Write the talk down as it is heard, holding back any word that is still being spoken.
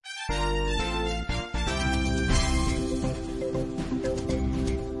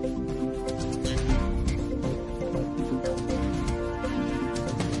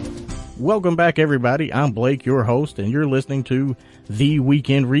Welcome back, everybody. I'm Blake, your host, and you're listening to The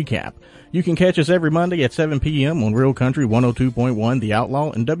Weekend Recap. You can catch us every Monday at 7 p.m. on Real Country 102.1 The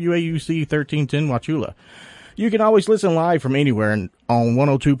Outlaw and WAUC 1310 Wauchula. You can always listen live from anywhere on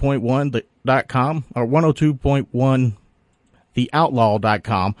 102.1.com or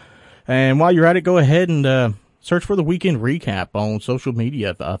 102.1theoutlaw.com. And while you're at it, go ahead and search for The Weekend Recap on social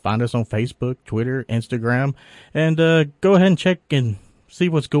media. Find us on Facebook, Twitter, Instagram, and go ahead and check and see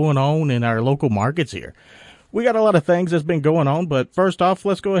what's going on in our local markets here. We got a lot of things that's been going on, but first off,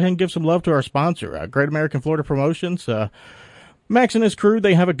 let's go ahead and give some love to our sponsor, Great American Florida Promotions. Max and his crew,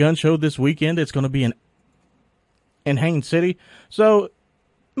 they have a gun show this weekend. It's going to be in Haines City, so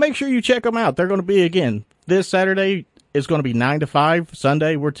make sure you check them out. They're going to be, again, this Saturday. It's going to be 9 to 5.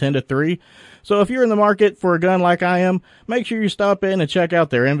 Sunday, we're 10 to 3. So if you're in the market for a gun like I am, make sure you stop in and check out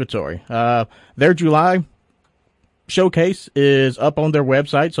their inventory. Their July showcase is up on their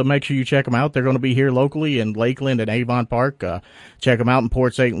website, so make sure you check them out. They're going to be here locally in Lakeland and Avon Park. Check them out in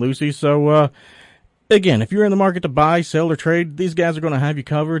Port St. Lucie. So, again, if you're in the market to buy, sell, or trade, these guys are going to have you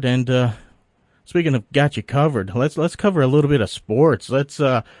covered. And speaking of got you covered, let's cover a little bit of sports.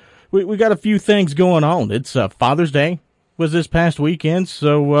 We got a few things going on. It's Father's Day was this past weekend,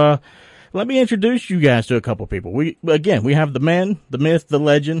 so let me introduce you guys to a couple people. We have the man, the myth, the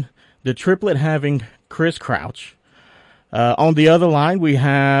legend, the triplet having Chris Crouch. On the other line, we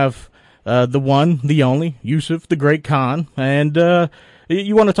have the one, the only, Yusuf, the Great Khan. And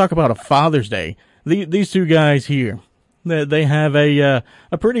you want to talk about a Father's Day. These two guys here, they have a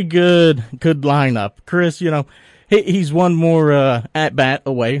pretty good lineup. Chris, he's one more at-bat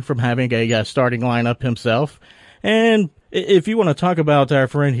away from having a starting lineup himself. And if you want to talk about our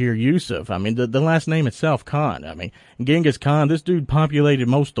friend here, Yusuf, I mean, the last name itself, Khan. I mean, Genghis Khan, this dude populated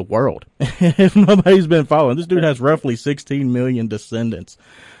most of the world. If nobody's been following, this dude has roughly 16 million descendants.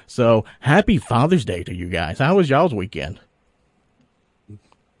 So, happy Father's Day to you guys. How was y'all's weekend?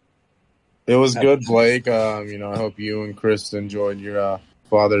 It was good, Blake. I hope you and Chris enjoyed your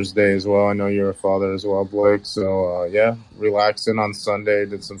Father's Day as well. I know you're a father as well, Blake. So, relaxing on Sunday.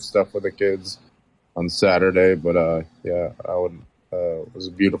 Did some stuff with the kids on Saturday. But, it was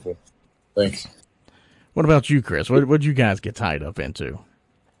beautiful. Thanks. What about you, Chris? What'd you guys get tied up into?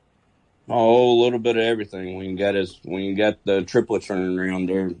 Oh, a little bit of everything. When you got the triplets running around,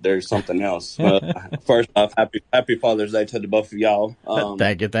 there's something else. First off, happy Father's Day to the both of y'all.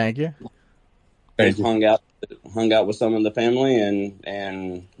 Thank you. Thank you. Hung out with some of the family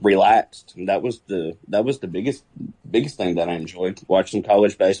and relaxed. And that was the biggest thing that I enjoyed. Watch some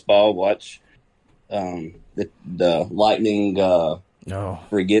college baseball. Watch the Lightning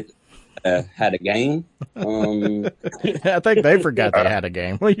forget had a game. I think they forgot they had a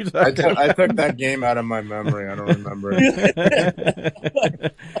game. What are you talking about? I took that game out of my memory. I don't remember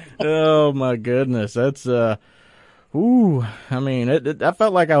it. Oh my goodness, that's I mean, I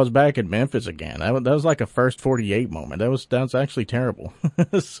felt like I was back in Memphis again. That was like a first 48 moment. That was actually terrible.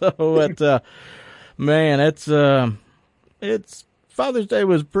 So it's Father's Day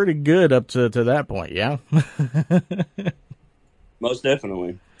was pretty good up to that point, yeah. Most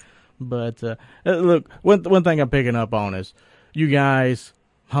definitely. But look, one thing I'm picking up on is you guys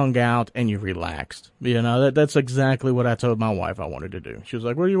hung out and you relaxed. That's exactly what I told my wife I wanted to do. She was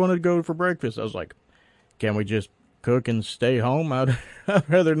like, "Where do you want to go for breakfast?" I was like, "Can we just cook and stay home? I'd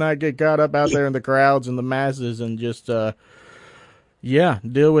rather not get caught up out there in the crowds and the masses and just deal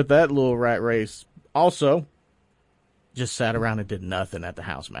with that little rat race." Also, just sat around and did nothing at the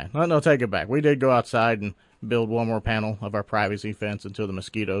house, man. No, take it back. We did go outside and build one more panel of our privacy fence until the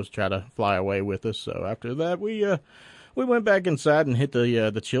mosquitoes try to fly away with us. So after that, we went back inside and hit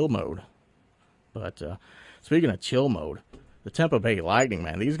the chill mode. But speaking of chill mode, the Tampa Bay Lightning,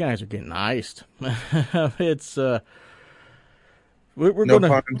 man, these guys are getting iced. It's we're no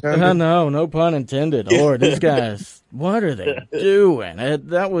pun intended. No pun intended. Lord, these guys, what are they doing?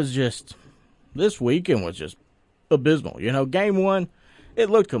 That was just, this weekend was just abysmal. Game one, it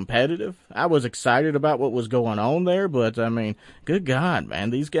looked competitive. I was excited about what was going on there, but I mean, good God, man,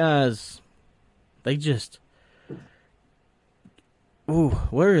 these guys, they just,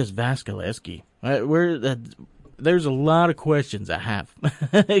 where is Vasilevsky? There's a lot of questions I have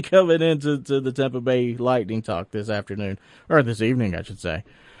coming into the Tampa Bay Lightning talk this afternoon, or this evening, I should say.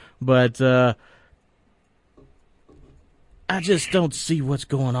 But I just don't see what's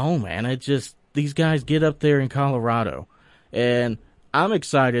going on, man. These guys get up there in Colorado, and I'm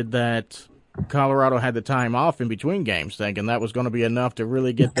excited that Colorado had the time off in between games, thinking that was going to be enough to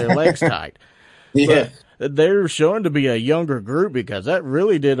really get their legs tight. Yeah. they're showing to be a younger group because that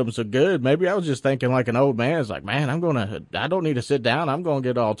really did them so good. Maybe I was just thinking like an old man. It's like, man, I don't need to sit down. I'm going to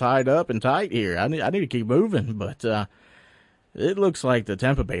get all tied up and tight here. I need to keep moving. But, it looks like the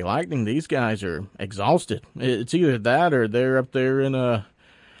Tampa Bay Lightning, these guys are exhausted. It's either that or they're up there in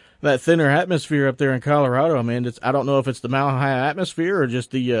that thinner atmosphere up there in Colorado. I mean, I don't know if it's the Mile High atmosphere or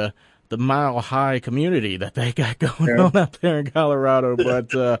just the Mile High community that they got going on up there in Colorado.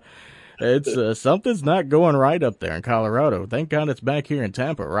 But it's something's not going right up there in Colorado. Thank God it's back here in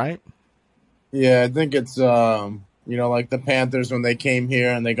Tampa, right? Yeah, I think it's like the Panthers when they came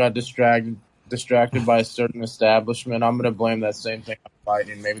here and they got distracted by a certain establishment. I'm going to blame that same thing on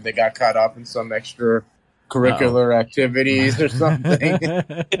Lightning. Maybe they got caught up in some extra curricular activities or something.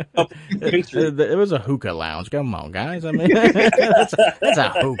 It was a hookah lounge. Come on, guys. I mean, that's a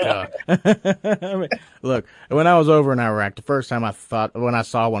hookah. I mean, look, when I was over in Iraq, the first time when I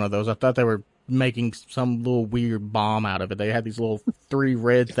saw one of those, I thought they were making some little weird bomb out of it. They had these little 3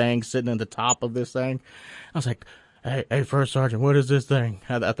 red things sitting in the top of this thing. I was like, Hey, First Sergeant, what is this thing?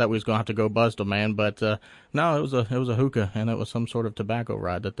 I thought we was going to have to go bust them, man. But, no, it was a hookah, and it was some sort of tobacco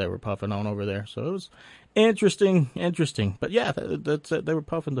rod that they were puffing on over there. So it was interesting. But yeah, that's it. They were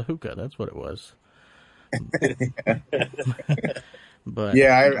puffing the hookah. That's what it was. But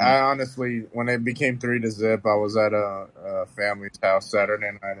yeah, I honestly, when it became 3-0, I was at a family's house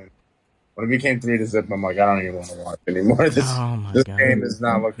Saturday night, and when it became 3-0, I'm like, I don't even want to watch anymore. This game is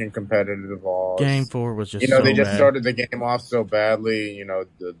not looking competitive at all. Game 4 was just they just started the game off so badly.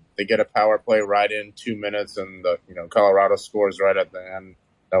 They get a power play right in 2 minutes, and Colorado scores right at the end.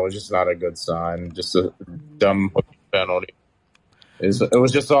 That was just not a good sign. Just a dumb penalty. It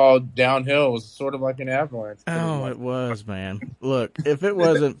was just all downhill. It was sort of like an avalanche. Oh, it was, man. Look, if it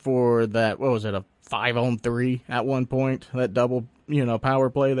wasn't for that, what was it, a 5-on-3 at one point, that double, power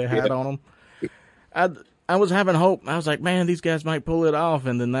play they had on them, I was having hope. I was like, man, these guys might pull it off.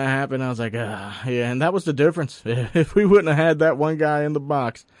 And then that happened. I was like, yeah. And that was the difference. If we wouldn't have had that one guy in the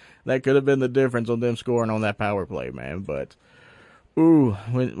box, that could have been the difference on them scoring on that power play, man. But, ooh,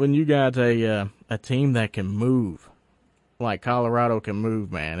 when you got a team that can move, like Colorado can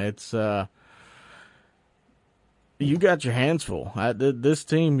move, man, it's, you got your hands full. This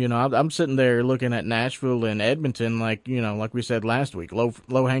team, I'm sitting there looking at Nashville and Edmonton like we said last week,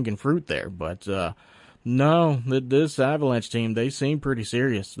 low-hanging fruit there. But, no, this Avalanche team, they seem pretty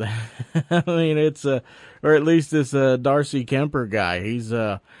serious. I mean, it's, or at least this, Darcy Kemper guy, he's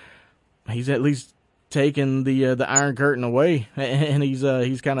at least taken the Iron Curtain away, and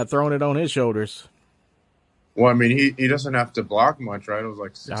he's kind of throwing it on his shoulders. Well, I mean, he doesn't have to block much, right? It was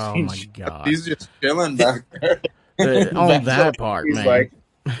like 16 Oh my God. He's just chilling back there. On that part, he's man. Like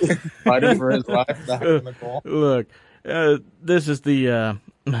fighting for his life back in the goal. Look, this is the,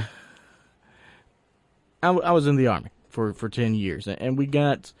 I was in the Army for 10 years, and we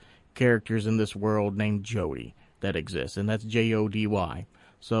got characters in this world named Jody that exists, and that's Jody.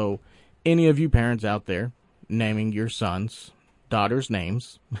 So, any of you parents out there naming your sons, daughters'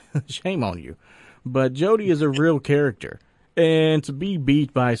 names, shame on you. But Jody is a real character, and to be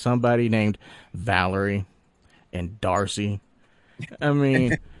beat by somebody named Valerie and Darcy, I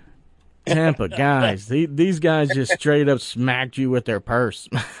mean, Tampa guys, these guys just straight up smacked you with their purse.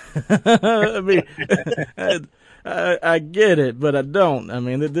 I mean, I get it, but I don't. I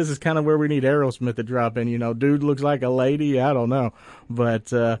mean, this is kind of where we need Aerosmith to drop in. Dude looks like a lady. I don't know,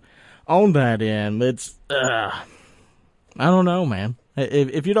 but on that end, it's I don't know, man.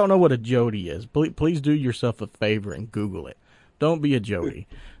 If you don't know what a Jody is, please do yourself a favor and Google it. Don't be a Jody.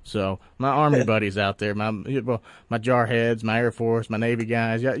 So my Army buddies out there, my Jarheads, my Air Force, my Navy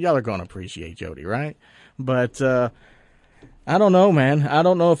guys, y'all are going to appreciate Jody, right? But I don't know, man. I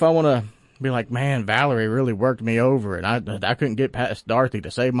don't know if I want to be like, man, Valerie really worked me over, and I couldn't get past Dorothy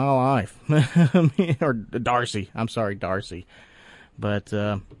to save my life. Or Darcy. I'm sorry, Darcy. But,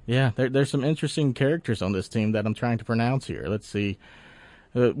 yeah, there's some interesting characters on this team that I'm trying to pronounce here. Let's see.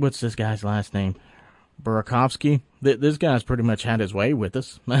 What's this guy's last name? Burakovsky. This guy's pretty much had his way with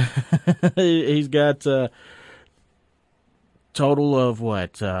us. He's got total of,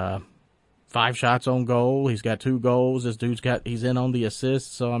 5 shots on goal. He's got 2 goals. This dude's he's in on the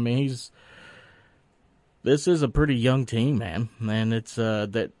assists. So, I mean, this is a pretty young team, man. And it's,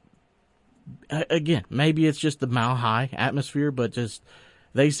 that, again, maybe it's just the Mile High atmosphere, but just,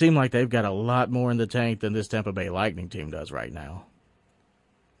 they seem like they've got a lot more in the tank than this Tampa Bay Lightning team does right now.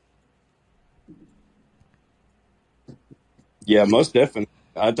 Yeah, most definitely.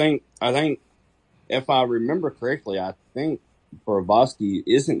 I think if I remember correctly, I think Burakovsky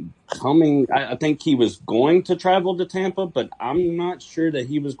isn't coming. I think he was going to travel to Tampa, but I'm not sure that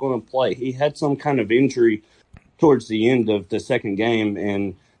he was going to play. He had some kind of injury towards the end of the second game,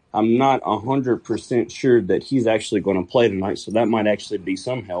 and I'm not 100% sure that he's actually going to play tonight, so that might actually be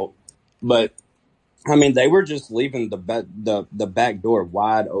some help. But I mean, they were just leaving the back door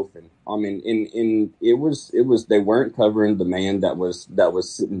wide open. I mean, it was they weren't covering the man that was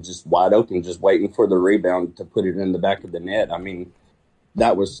sitting just wide open, just waiting for the rebound to put it in the back of the net. I mean,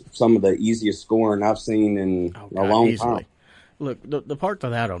 that was some of the easiest scoring I've seen in a long time. Look, the part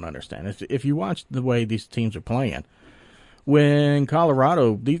that I don't understand is if you watch the way these teams are playing, when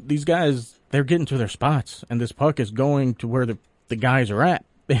Colorado, these guys, they're getting to their spots, and this puck is going to where the guys are at.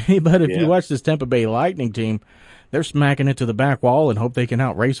 But if you watch this Tampa Bay Lightning team, they're smacking it to the back wall and hope they can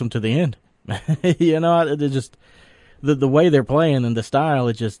outrace them to the end. You know, they just the way they're playing and the style,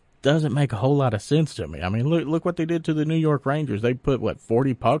 it just doesn't make a whole lot of sense to me. I mean, look what they did to the New York Rangers. They put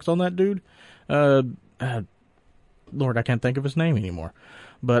 40 pucks on that dude. Lord, I can't think of his name anymore.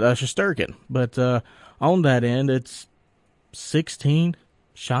 But Shesterkin. But on that end, it's 16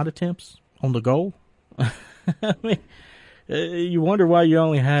 shot attempts on the goal. I mean, you wonder why you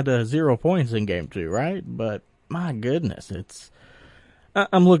only had 0 points in game 2, right? But my goodness,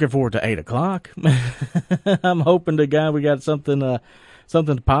 I'm looking forward to 8 o'clock. I'm hoping to God we got something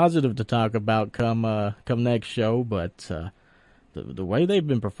positive to talk about come next show. But the way they've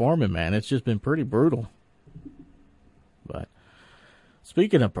been performing, man, it's just been pretty brutal. But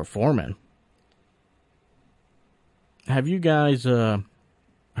speaking of performing, have you guys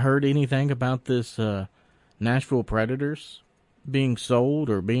heard anything about this Nashville Predators being sold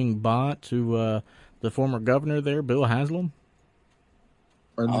or being bought to the former governor there, Bill Haslam?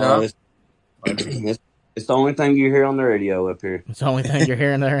 No. It's the only thing you hear on the radio up here. It's the only thing you're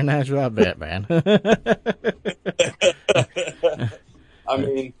hearing there in Nashville, I bet, man. I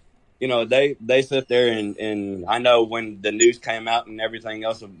mean, you know, they sit there and I know when the news came out and everything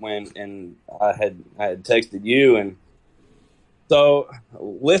else went, and I had texted you, and so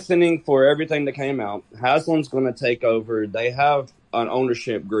listening for everything that came out, Haslam's going to take over. They have an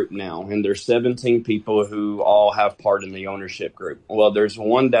ownership group now, and there's 17 people who all have part in the ownership group. Well, there's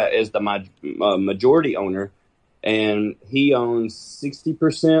one that is the majority owner, and he owns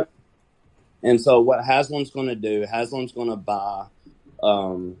 60%. And so what Haslam's going to do, Haslam's going to buy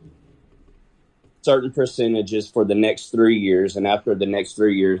certain percentages for the next 3 years, and after the next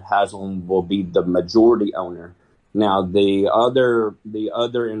 3 years, Haslam will be the majority owner. Now, the other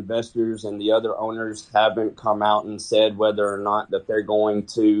investors and the other owners haven't come out and said whether or not that they're going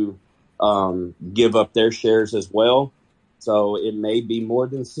to give up their shares as well. So it may be more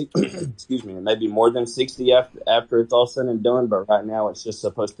than 60, excuse me, it may be more than 60 after it's all said and done. But right now, it's just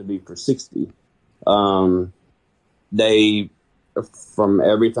supposed to be for 60. They, from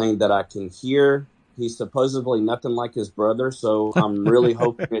everything that I can hear, he's supposedly nothing like his brother, so I'm really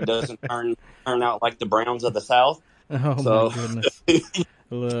hoping it doesn't turn out like the Browns of the South. Oh, my goodness.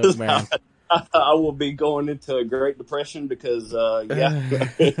 Look, man. I will be going into a Great Depression because, Look,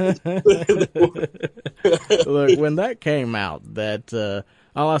 when that came out, that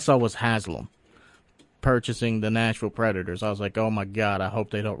all I saw was Haslam purchasing the Nashville Predators. I was like, oh, my God, I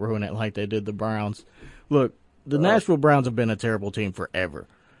hope they don't ruin it like they did the Browns. Look, the Nashville Browns have been a terrible team forever.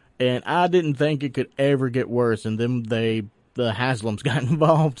 And I didn't think it could ever get worse, and then the Haslams got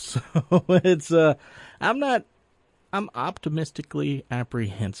involved. So it's I'm optimistically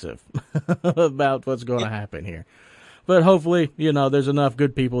apprehensive about what's going to happen here. But hopefully, you know, there's enough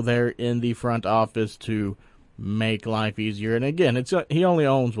good people there in the front office to make life easier. And again, he only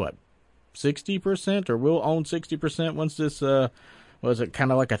owns what, 60%, or will own 60% once this was it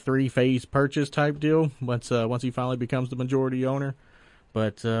kind of like a 3-phase purchase type deal once he finally becomes the majority owner.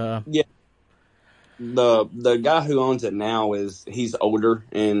 But yeah, the guy who owns it now he's older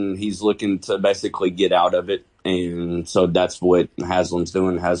and he's looking to basically get out of it, and so that's what Haslam's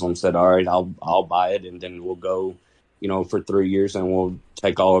doing. Haslam said, "All right, I'll buy it, and then we'll go, you know, for 3 years, and we'll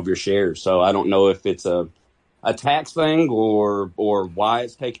take all of your shares." So I don't know if it's a tax thing or why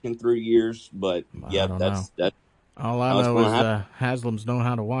it's taking 3 years, but yeah, that's. All I know is Haslam's know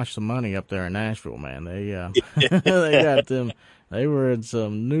how to wash some money up there in Nashville, man. They they got them. They were in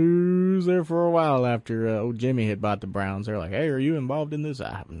some news there for a while after old Jimmy had bought the Browns. They're like, hey, are you involved in this?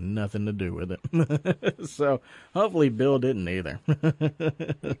 I have nothing to do with it. So hopefully Bill didn't either.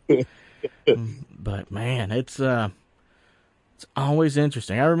 But, man, it's always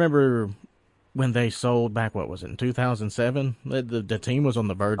interesting. I remember when they sold back, what was it, in 2007? The team was on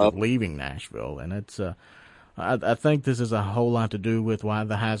the verge of leaving Nashville, and it's I think this is a whole lot to do with why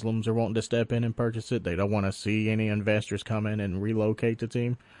the Haslams are wanting to step in and purchase it. They don't want to see any investors come in and relocate the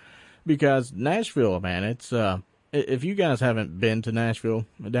team. because Nashville, man, it's if you guys haven't been to Nashville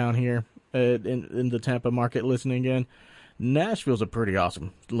down here in the Tampa market listening in, Nashville's a pretty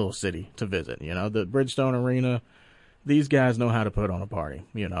awesome little city to visit. You know, the Bridgestone Arena, these guys know how to put on a party.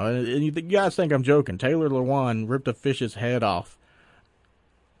 You know, and you guys think I'm joking. Taylor Lewan ripped a fish's head off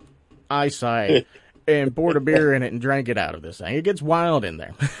eyesight and poured a beer in it and drank it out of this thing. It gets wild in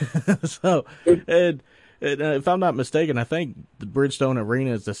there. So, and if I'm not mistaken, I think the Bridgestone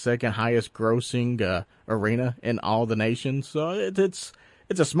Arena is the second highest grossing arena in all the nation. So it's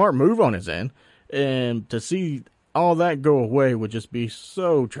a smart move on his end. And to see all that go away would just be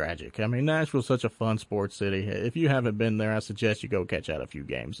so tragic. I mean, Nashville's such a fun sports city. If you haven't been there, I suggest you go catch out a few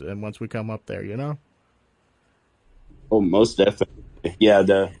games. And once we come up there, you know? Oh, most definitely.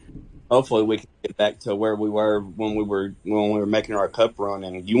 Yeah, hopefully we can get back to where we were when we were making our cup run.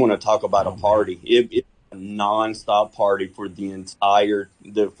 And you want to talk about a party? It's a nonstop party for the entire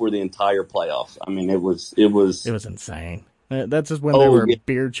playoffs. I mean, it was insane. That's just when they were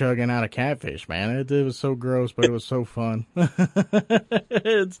beer chugging out of catfish, man. It was so gross, but it was so fun.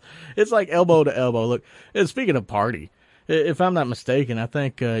 It's like elbow to elbow. Look, speaking of party, if I'm not mistaken, I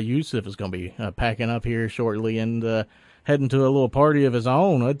think Yusuf is going to be packing up here shortly and heading to a little party of his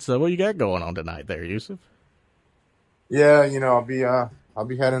own. What you got going on tonight there, Yusuf? Yeah, you know, I'll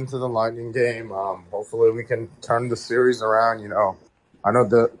be heading to the Lightning game. Hopefully we can turn the series around. You know, I know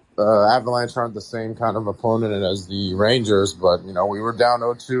the Avalanche aren't the same kind of opponent as the Rangers, but, you know, we were down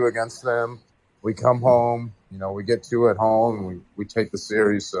 0-2 against them. We come home, you know, we get 2 at home, and we take the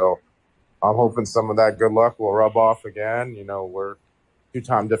series. So I'm hoping some of that good luck will rub off again. You know, we're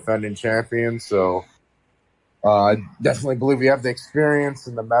 2-time defending champions, so I definitely believe we have the experience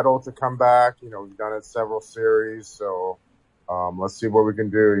and the mettle to come back. You know, we've done it several series, so let's see what we can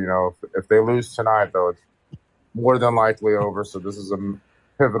do. You know, if they lose tonight, though, it's more than likely over, so this is a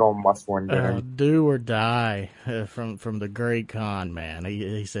pivotal must-win game. Do or die from the great Khan, man.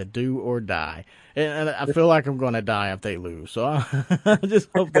 He said do or die. And I feel like I'm going to die if they lose, so I just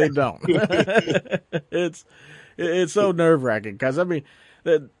hope they don't. It's so nerve-wracking because, I mean,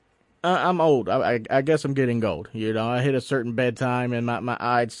 I'm old. I guess I'm getting old. You know, I hit a certain bedtime and my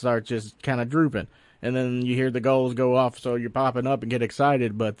eyes start just kind of drooping. And then you hear the goals go off, so you're popping up and get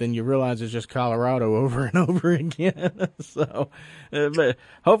excited, but then you realize it's just Colorado over and over again. So, but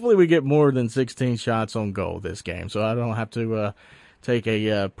hopefully we get more than 16 shots on goal this game, so I don't have to take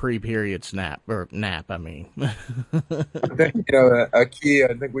a pre-period nap. I mean, I think, you know, a key.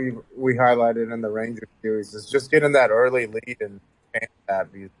 I think we highlighted in the Rangers series is just getting that early lead and that.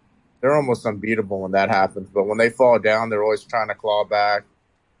 They're almost unbeatable when that happens, but when they fall down, they're always trying to claw back.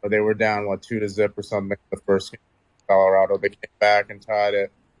 They were down 2-0 or something the first game in Colorado. They came back and tied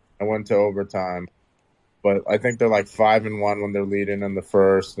it and went to overtime. But I think they're like 5-1 when they're leading in the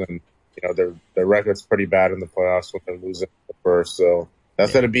first, and you know their record's pretty bad in the playoffs when they're losing in the first. So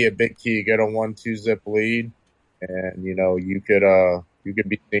that's going to be a big key. Get a 1-2 lead, and you know you could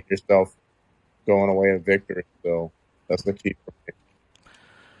be seeing yourself going away with victory. So that's the key for me.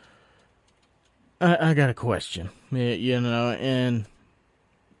 I got a question, you know, and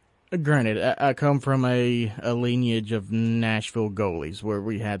granted, I come from a lineage of Nashville goalies where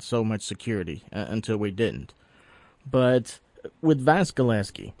we had so much security until we didn't. But with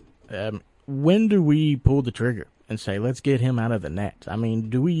Vasilevskiy, when do we pull the trigger and say, let's get him out of the net? I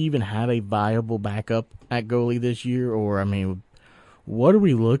mean, do we even have a viable backup at goalie this year? Or, I mean, what are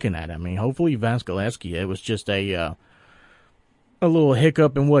we looking at? I mean, hopefully Vasilevskiy, it was just a little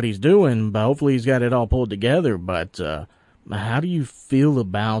hiccup in what he's doing, but hopefully he's got it all pulled together. But how do you feel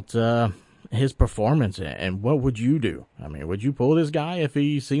about his performance, and what would you do? I mean, would you pull this guy if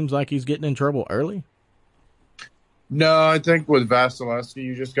he seems like he's getting in trouble early? No, I think with Vasilevskiy,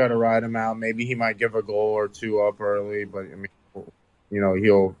 you just got to ride him out. Maybe he might give a goal or two up early, but I mean, you know,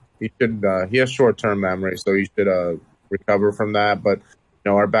 he has short-term memory, so he should recover from that. But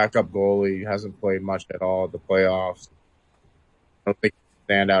you know, our backup goalie hasn't played much at all at the playoffs. I don't think he's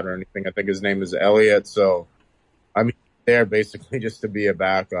a standout or anything. I think his name is Elliott. So, I mean, there basically just to be a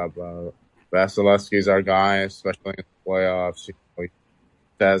backup. Vasilevskiy's our guy, especially in the playoffs. You know, he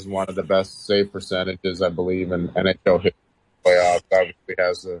has one of the best save percentages, I believe, in NHL history. Playoffs. Obviously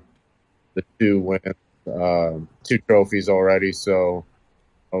has the 2 wins, 2 trophies already. So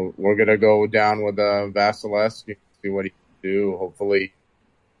we're gonna go down with Vasilevskiy, see what he can do. Hopefully,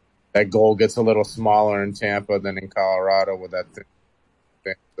 that goal gets a little smaller in Tampa than in Colorado with that thing.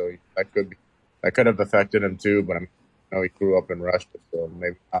 So that could have affected him too. But I know he grew up in Russia, so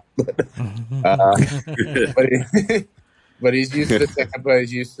maybe not. But he's used to Tampa.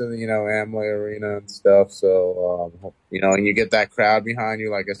 He's used to Amway Arena and stuff. So and you get that crowd behind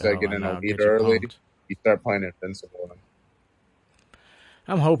you. Like I said, getting a lead early, you start playing invincible.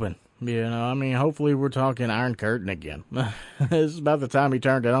 I'm hoping. Hopefully we're talking Iron Curtain again. It's about the time he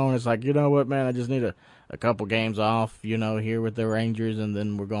turned it on. It's like, you know what, man, I just need a couple games off, here with the Rangers, and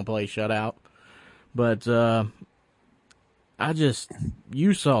then we're going to play shutout. But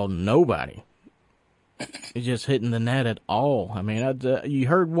you saw nobody just hitting the net at all. I mean, you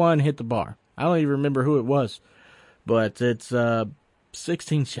heard one hit the bar. I don't even remember who it was. But it's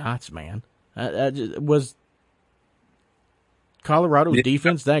 16 shots, man. Was Colorado's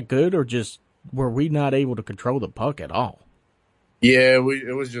defense that good, or just were we not able to control the puck at all? Yeah,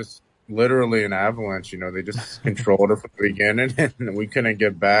 it was just literally an avalanche. They just controlled it from the beginning, and we couldn't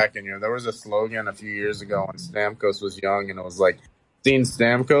get back. And there was a slogan a few years ago when Stamkos was young, and it was like, "Seen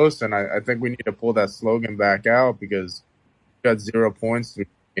Stamkos," and I think we need to pull that slogan back out because we got 0 points.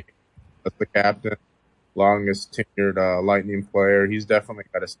 That's the captain, longest tenured Lightning player. He's definitely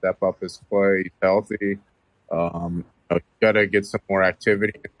got to step up his play. He's healthy. You got to get some more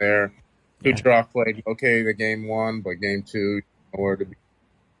activity in there. Kucherov played okay the game 1, but game 2, nowhere to be.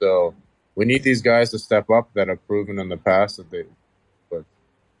 So we need these guys to step up that have proven in the past that they. But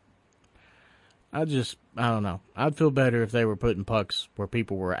I don't know. I'd feel better if they were putting pucks where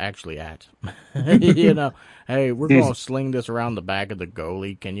people were actually at. Hey, we're going to sling this around the back of the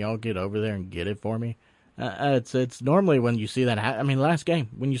goalie. Can y'all get over there and get it for me? It's normally when you see that. Last game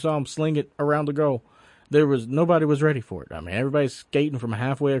when you saw him sling it around the goal, nobody was ready for it. I mean, everybody's skating from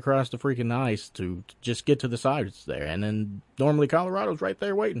halfway across the freaking ice to just get to the sides there, and then normally Colorado's right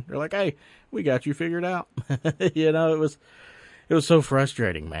there waiting. They're like, "Hey, we got you figured out." It was so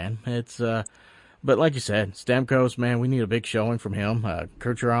frustrating, man. It's but like you said, Stamkos, man, we need a big showing from him.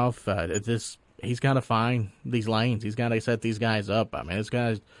 Kucherov, he's got to find these lanes. He's got to set these guys up. I mean, this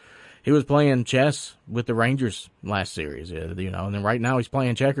guy's. He was playing chess with the Rangers last series, and then right now he's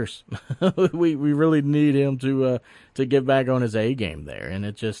playing checkers. we really need him to get back on his A game there, and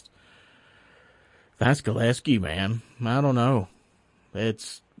it just Vasilevskiy, man. I don't know.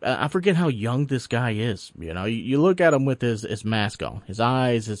 I forget how young this guy is. You look at him with his mask on, his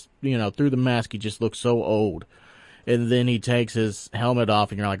eyes, through the mask, he just looks so old. And then he takes his helmet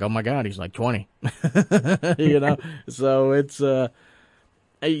off, and you're like, oh my God, he's like 20. So it's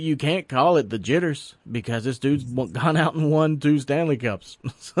you can't call it the jitters because this dude's gone out and won 2 Stanley Cups.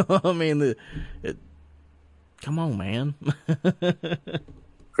 So, I mean, come on, man.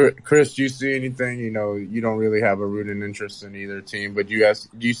 Chris, do you see anything? You don't really have a rooting interest in either team, but do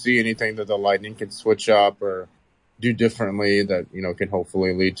you see anything that the Lightning can switch up or do differently that, can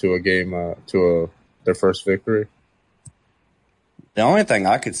hopefully lead to a game, their first victory? The only thing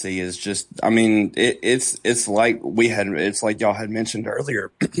I could see is just, it's like it's like y'all had mentioned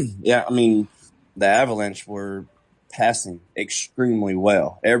earlier. Yeah, the Avalanche were passing extremely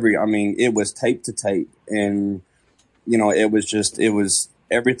well. It was tape to tape, and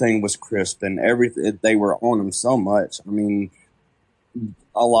everything was crisp, and they were on them so much.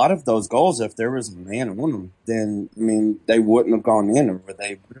 A lot of those goals, if there was a man on them, then they wouldn't have gone in, or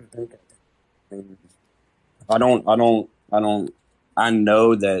they wouldn't have. I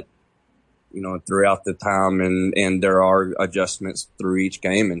know that, throughout the time and there are adjustments through each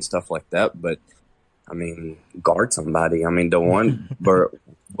game and stuff like that, but guard somebody. The one,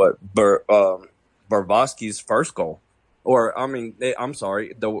 Bobrovsky's first goal, or I'm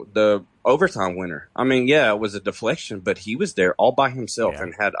sorry, the overtime winner. It was a deflection, but he was there all by himself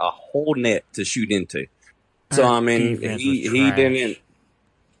and had a whole net to shoot into. So he didn't.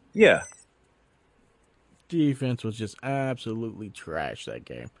 Yeah. Defense was just absolutely trash that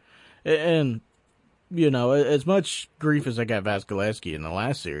game. And, as much grief as I got Vasilevskiy in the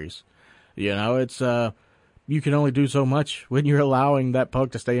last series, it's, you can only do so much when you're allowing that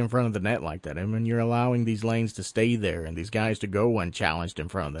puck to stay in front of the net like that. And when you're allowing these lanes to stay there and these guys to go unchallenged in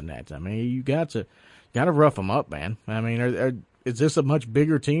front of the net. You got to rough them up, man. Is this a much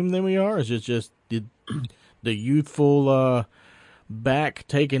bigger team than we are? Is it just the youthful, back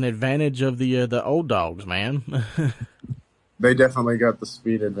taking advantage of the old dogs, man? They definitely got the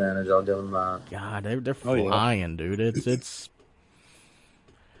speed advantage. I'll give them that. God, they're flying, dude. It's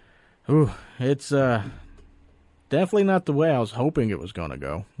definitely not the way I was hoping it was going to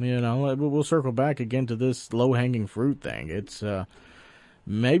go. We'll circle back again to this low hanging fruit thing. It's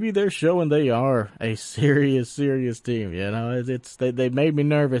maybe they're showing they are a serious team. They made me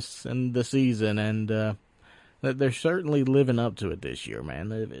nervous in the season, and they're certainly living up to it this year,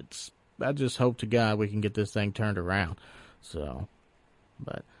 man. I just hope to God we can get this thing turned around. So,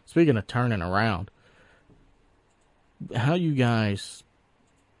 but speaking of turning around, how you guys,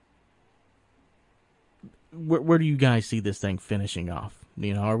 where do you guys see this thing finishing off?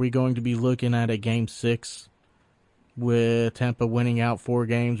 You know, are we going to be looking at a Game 6 with Tampa winning out 4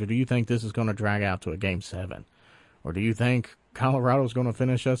 games, or do you think this is going to drag out to a Game 7? Or do you think Colorado's going to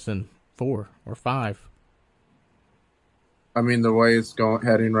finish us in 4 or 5? I mean, the way it's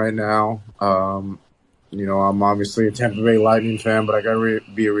heading right now, you know, I'm obviously a Tampa Bay Lightning fan, but I got to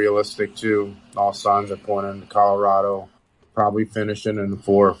be realistic too. All signs are pointing to Colorado probably finishing in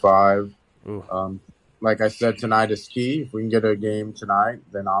 4 or 5. Like I said, tonight is key. If we can get a game tonight,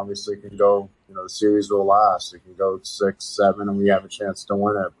 then obviously it can go, you know, the series will last. It can go 6, 7, and we have a chance to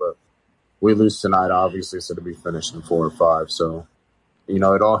win it. But we lose tonight, obviously, so to be finished in 4 or 5. So, you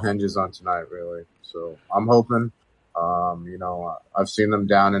know, it all hinges on tonight, really. So I'm hoping, you know, I've seen them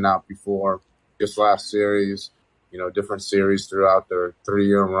down and out before. This last series, you know, different series throughout their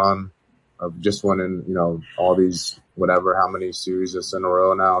 3-year run of just winning, you know, all these, whatever, how many series it's in a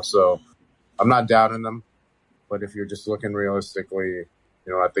row now. So I'm not doubting them, but if you're just looking realistically, you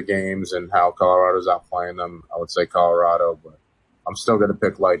know, at the games and how Colorado's outplaying them, I would say Colorado, but I'm still going to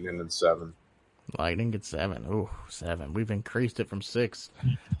pick Lightning in 7. Lightning at 7. Ooh, 7. We've increased it from 6.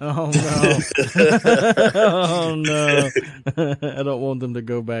 Oh, no. Oh, no. I don't want them to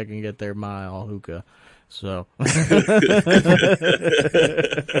go back and get their mile hookah. So,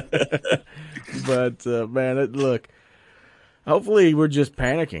 but, man, look, hopefully we're just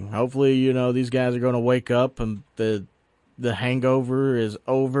panicking. Hopefully, you know, these guys are going to wake up and the hangover is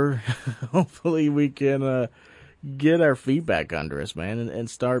over. Hopefully we can, get our feet back under us, man, and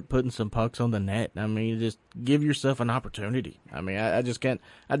start putting some pucks on the net. I mean, just give yourself an opportunity. I mean, I just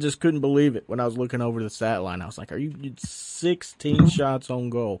couldn't believe it when I was looking over the stat line. I was like, are you 16 shots on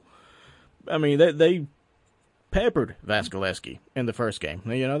goal? I mean, they peppered Vasilevsky in the first game.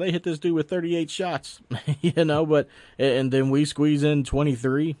 You know, they hit this dude with 38 shots, you know, and then we squeeze in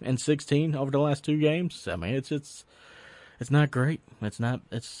 23 and 16 over the last 2 games. I mean, it's not great.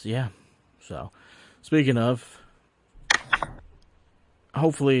 Yeah. So, speaking of,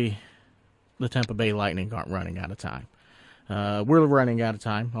 hopefully the Tampa Bay Lightning aren't running out of time. We're running out of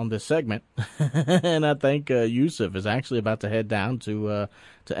time on this segment, and I think Yusuf is actually about to head down to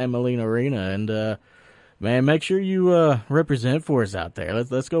Amalie Arena, and man, make sure you represent for us out there.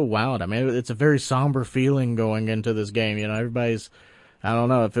 Let's go wild. I mean, it's a very somber feeling going into this game. You know, everybody's, I don't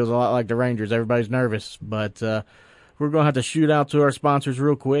know, it feels a lot like the Rangers. Everybody's nervous, but we're going to have to shoot out to our sponsors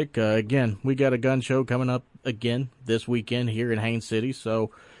real quick. Again, we got a gun show coming up again this weekend here in Haines City. So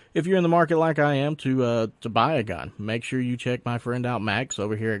if you're in the market like I am to buy a gun, make sure you check my friend out, Max,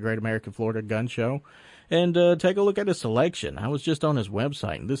 over here at Great American Florida Gun Show, and take a look at his selection. I was just on his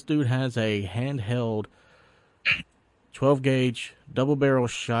website, and this dude has a handheld 12-gauge double-barrel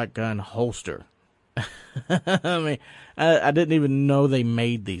shotgun holster. I mean, I didn't even know they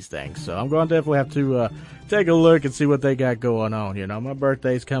made these things, so I'm going to definitely have to take a look and see what they got going on. You know, my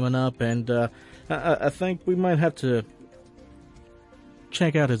birthday's coming up, and I think we might have to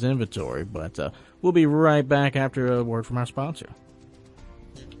check out his inventory, but we'll be right back after a word from our sponsor.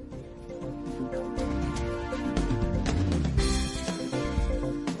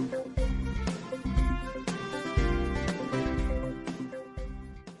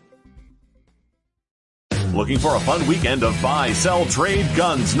 Looking for a fun weekend of buy, sell, trade,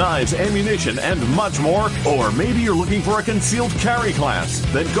 guns, knives, ammunition, and much more? Or maybe you're looking for a concealed carry class?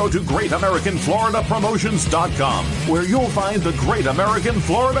 Then go to GreatAmericanFloridaPromotions.com, where you'll find the Great American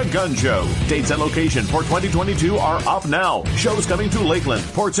Florida Gun Show. Dates and location for 2022 are up now. Shows coming to Lakeland,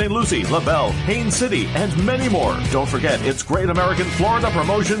 Port St. Lucie, LaBelle, Haines City, and many more. Don't forget, it's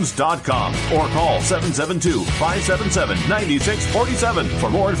GreatAmericanFloridaPromotions.com or call 772-577-9647 for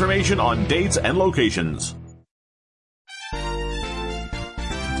more information on dates and locations.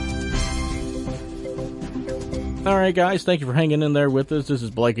 All right, guys, thank you for hanging in there with us. This is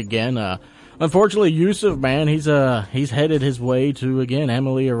Blake again. Unfortunately, Yusuf, man, he's headed his way to, again,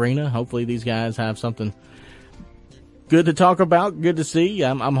 Amalie Arena. Hopefully these guys have something good to talk about, good to see.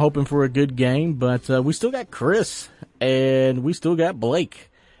 I'm hoping for a good game, but we still got Chris, and we still got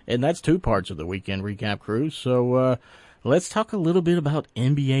Blake, and that's 2 parts of the weekend recap cruise. So let's talk a little bit about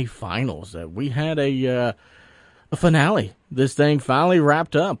NBA Finals. We had a finale. This thing finally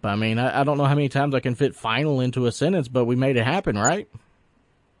wrapped up. I mean, I don't know how many times I can fit final into a sentence, but we made it happen, right?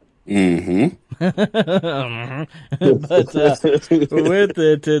 Mm-hmm. But with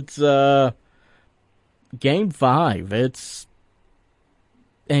it, it's Game 5.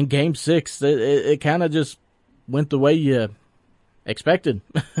 And Game 6, it kind of just went the way you expected.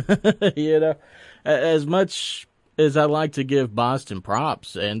 You know, as much as I like to give Boston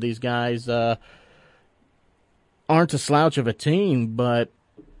props, and these guys aren't a slouch of a team, but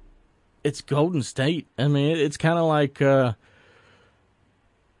it's Golden State. I mean, it's kind of like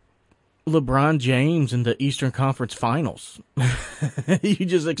LeBron James in the Eastern Conference Finals. You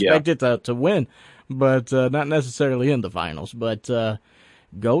just expect it to win, but not necessarily in the finals. But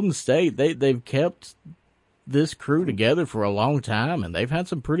Golden State, they've kept this crew together for a long time, and they've had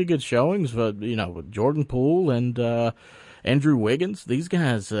some pretty good showings. With Jordan Poole and Andrew Wiggins, these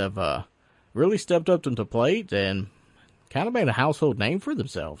guys have really stepped up to the plate and kind of made a household name for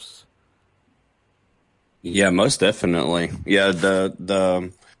themselves. Yeah, most definitely. Yeah,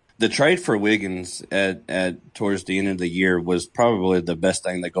 the trade for Wiggins at towards the end of the year was probably the best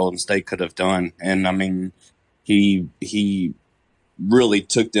thing that Golden State could have done. And I mean, he really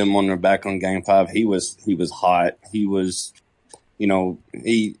took them on their back on Game 5. He was hot. He was,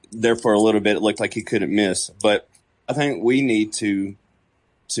 he there for a little bit. It looked like he couldn't miss. But I think we need to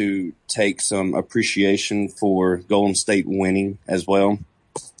take some appreciation for Golden State winning as well,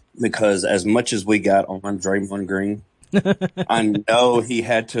 because as much as we got on Draymond Green, I know he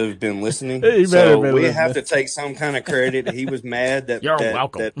had to have been listening. So we have to take some kind of credit. He was mad that You're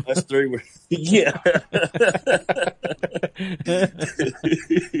welcome. That us three were yeah.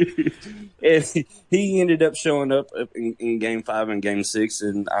 And he ended up showing up in Game 5 and Game 6,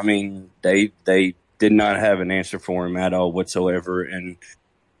 and I mean they did not have an answer for him at all whatsoever. And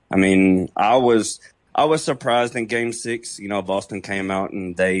I mean, I was surprised in Game 6. Boston came out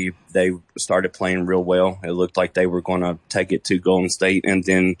and they started playing real well. It looked like they were going to take it to Golden State, and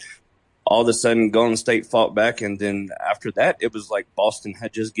then all of a sudden Golden State fought back. And then after that, it was like Boston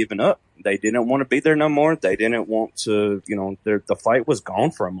had just given up. They didn't want to be there no more. They didn't want to. The fight was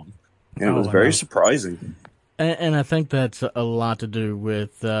gone from them, and it was very surprising. And I think that's a lot to do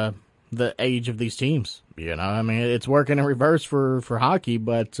with the age of these teams. I mean, it's working in reverse for hockey,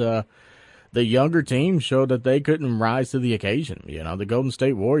 but the younger teams showed that they couldn't rise to the occasion. The Golden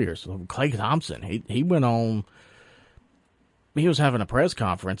State Warriors, Klay Thompson, he went on, he was having a press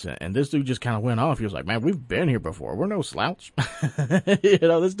conference, and this dude just kind of went off. He was like, man, we've been here before. We're no slouch.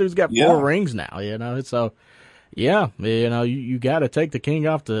 This dude's got 4 rings now, So, yeah, you got to take the king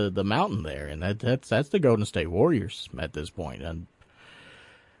off the mountain there, and that's the Golden State Warriors at this point. And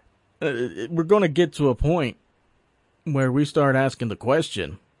we're going to get to a point where we start asking the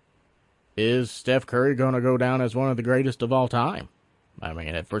question, is Steph Curry going to go down as one of the greatest of all time? I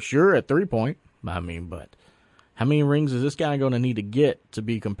mean, for sure at 3-point. I mean, but how many rings is this guy going to need to get to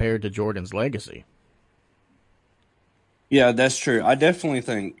be compared to Jordan's legacy? Yeah, that's true. I definitely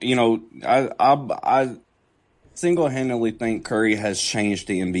think, I single-handedly think Curry has changed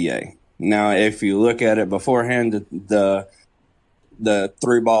the NBA. Now, if you look at it beforehand, the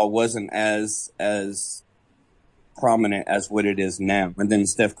 3-ball wasn't as prominent as what it is now. And then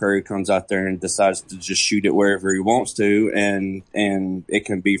Steph Curry comes out there and decides to just shoot it wherever he wants to, and it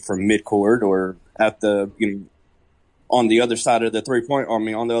can be from midcourt or at the on the other side of the 3-point,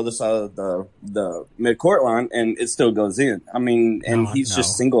 on the other side of the midcourt line, and it still goes in. I mean, and he's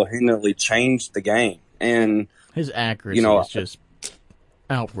just single-handedly changed the game. And his accuracy is just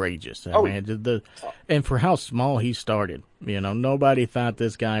outrageous. I mean, and for how small he started, nobody thought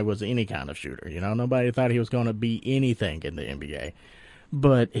this guy was any kind of shooter. Nobody thought he was going to be anything in the NBA.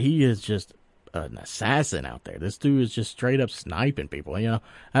 But he is just an assassin out there. This dude is just straight up sniping people.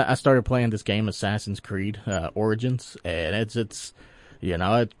 I started playing this game, Assassin's Creed Origins, and it's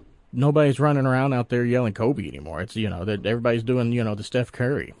nobody's running around out there yelling Kobe anymore. It's that everybody's doing the Steph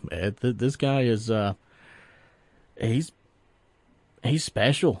Curry. This guy is he's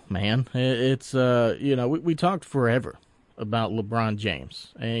special, man. It's we talked forever about LeBron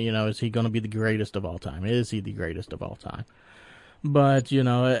James, and is he going to be the greatest of all time? Is he the greatest of all time? But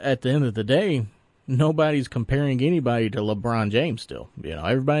at the end of the day, nobody's comparing anybody to LeBron James. Still,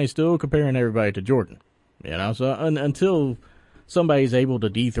 everybody's still comparing everybody to Jordan. So until somebody's able to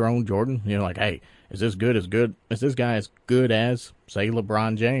dethrone Jordan, like, hey, is this guy as good as, say,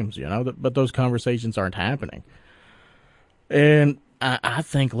 LeBron James? But those conversations aren't happening. And I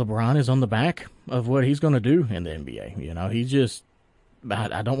think LeBron is on the back of what he's going to do in the NBA. He's just,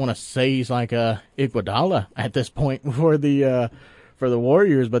 I don't want to say he's like a Iguodala at this point for the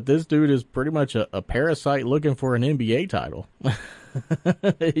Warriors, but this dude is pretty much a parasite looking for an NBA title.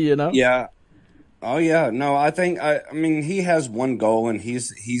 Yeah. Oh yeah. No, I mean, he has one goal, and he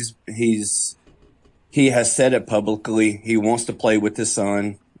has said it publicly. He wants to play with his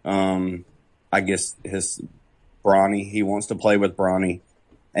son. I guess Bronny. He wants to play with Bronny,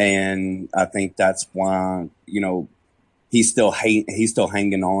 and I think that's why he's still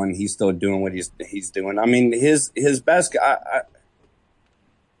hanging on. He's still doing what he's doing. I mean, his basket.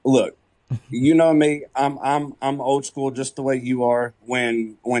 Look, You know me, I'm old school just the way you are.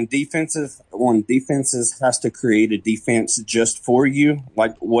 When defenses has to create a defense just for you,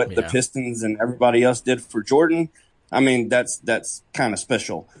 like what the Pistons and everybody else did for Jordan, I mean that's kind of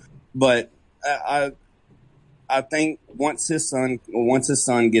special. But I think once his son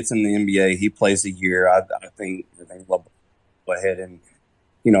gets in the NBA, he plays a year. I think we'll go ahead and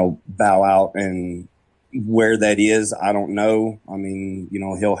bow out, and where that is, I don't know. I mean,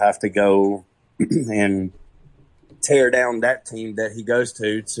 he'll have to go and tear down that team that he goes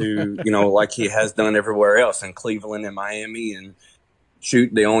to like he has done everywhere else in Cleveland and Miami. And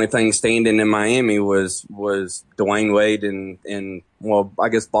shoot, the only thing standing in Miami was Dwayne Wade and well, I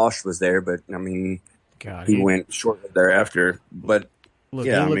guess Bosch was there, but I mean, God, he went shortly thereafter. But look,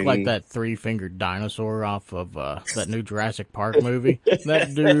 he looked like that three-fingered dinosaur off of that new Jurassic Park movie.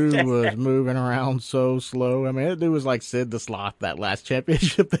 That dude was moving around so slow. I mean, that dude was like Sid the Sloth that last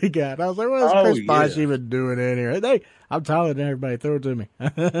championship they got. I was like, what is Chris Bosh even doing in here? Hey, I'm taller than everybody. Throw it to me.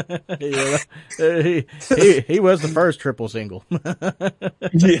 He was the first triple single.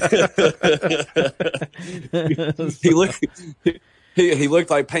 He looked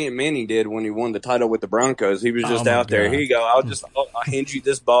like Peyton Manning did when he won the title with the Broncos. He was just out there. Here you go. I'll hand you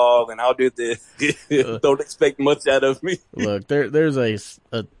this ball and I'll do this. Don't expect much out of me. Look, there's a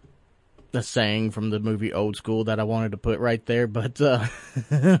saying from the movie Old School that I wanted to put right there, but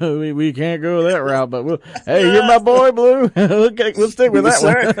we can't go that route. But hey, you're my boy, Blue. We'll stick with that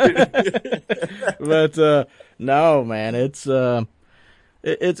one. But no, man,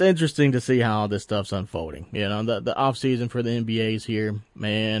 it's interesting to see how this stuff's unfolding. The off season for the NBA is here,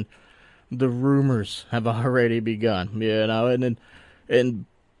 man. The rumors have already begun. And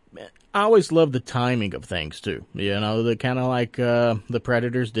I always love the timing of things too. The kind of like the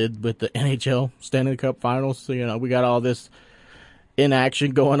Predators did with the NHL Stanley Cup Finals. We got all this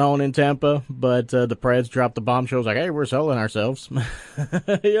inaction going on in Tampa, but the Preds dropped the bombshells like, hey, we're selling ourselves.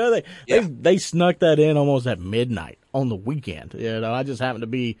 They snuck that in almost at midnight on the weekend. I just happened to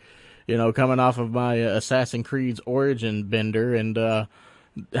be, coming off of my Assassin's Creed's Origin bender and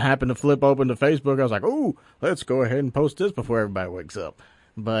happened to flip open to Facebook. I was like, ooh, let's go ahead and post this before everybody wakes up.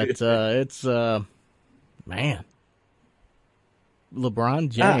 But it's, man, LeBron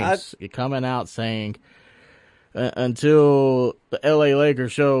James coming out saying, until the LA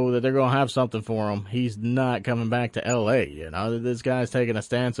Lakers show that they're going to have something for him, he's not coming back to LA. This guy's taking a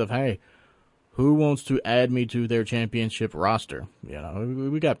stance of, hey, who wants to add me to their championship roster?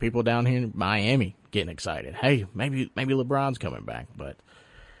 We got people down here in Miami getting excited. Hey, maybe LeBron's coming back, but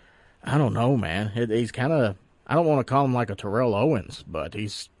I don't know, man. He's kind of, I don't want to call him like a Terrell Owens, but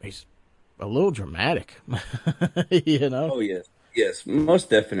he's a little dramatic. Oh, yes. Yes, most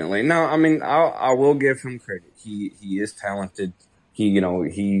definitely. No, I mean, I will give him credit. He is talented.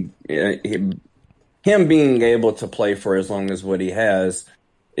 Him being able to play for as long as what he has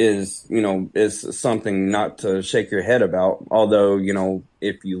is something not to shake your head about. Although,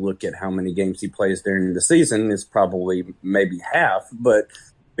 if you look at how many games he plays during the season, it's probably maybe half. But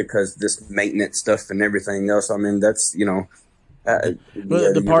because this maintenance stuff and everything else, I mean, that's the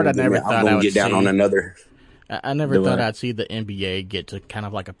part I never thought I would get down on another. I never thought I'd see the NBA get to kind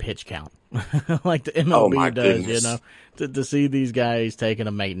of like a pitch count, like the MLB does, to see these guys taking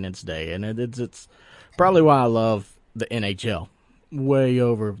a maintenance day. And it's probably why I love the NHL way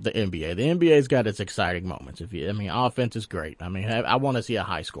over the NBA. The NBA's got its exciting moments. Offense is great. I want to see a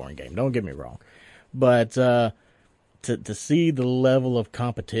high scoring game. Don't get me wrong. But, to see the level of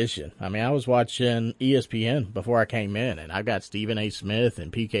competition. I was watching ESPN before I came in, and I got Stephen A. Smith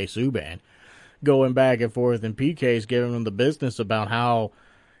and PK Subban going back and forth, and PK's giving them the business about how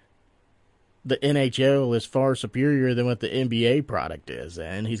the NHL is far superior than what the NBA product is.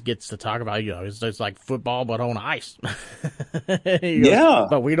 And he gets to talk about, it's like football but on ice. Yeah.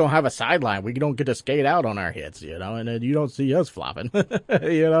 But we don't have a sideline. We don't get to skate out on our hits, and you don't see us flopping,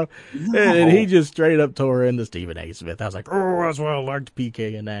 No. And he just straight up tore into Stephen A. Smith. I was like, oh, that's why I liked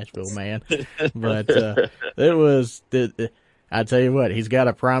PK in Nashville, man. But it was... I tell you what, he's got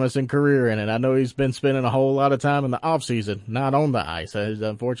a promising career in it. I know he's been spending a whole lot of time in the off season, not on the ice.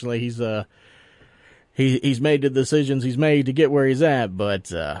 Unfortunately, he's made the decisions he's made to get where he's at.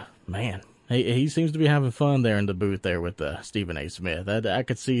 But man, he seems to be having fun there in the booth there with Stephen A. Smith. I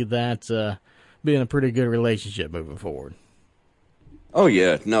could see that being a pretty good relationship moving forward. Oh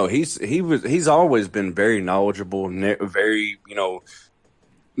yeah, no, he's always been very knowledgeable and very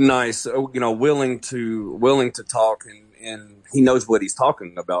nice, willing to talk and he knows what he's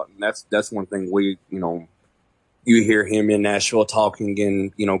talking about, and that's one thing we you hear him in Nashville talking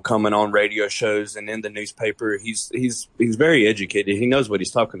and, coming on radio shows and in the newspaper. He's very educated. He knows what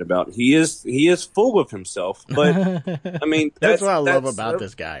he's talking about. He is full of himself, but I mean, that's what I love about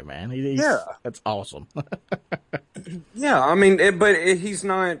this guy, man. That's awesome. Yeah. I mean, he's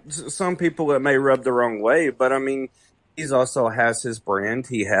not some people that may rub the wrong way, but I mean, he's also has his brand.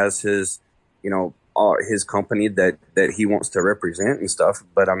 He has his, his company that he wants to represent and stuff.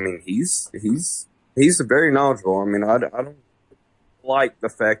 But I mean, he's very knowledgeable. I mean, I don't like the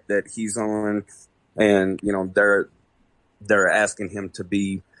fact that he's on and, they're asking him to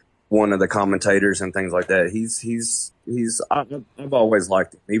be one of the commentators and things like that. I've always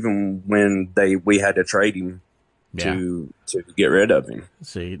liked him, even when we had to trade him to get rid of him.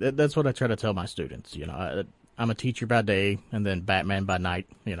 See, that's what I try to tell my students. I'm a teacher by day and then Batman by night,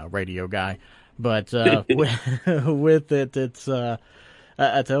 radio guy. But with it, it's I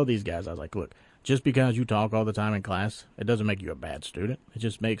tell these guys, I was like, look, just because you talk all the time in class, it doesn't make you a bad student. It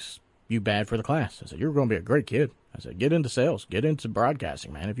just makes you bad for the class. I said, you're going to be a great kid. I said, get into sales, get into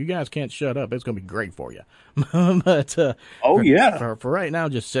broadcasting, man. If you guys can't shut up, it's going to be great for you. But for right now,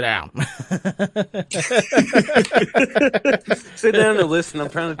 just sit down. Sit down and listen. I'm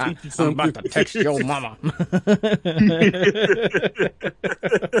trying to teach you something. I'm about to text your mama.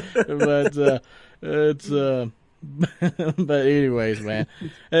 But anyways, man,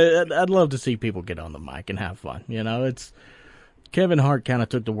 I'd love to see people get on the mic and have fun. It's Kevin Hart kind of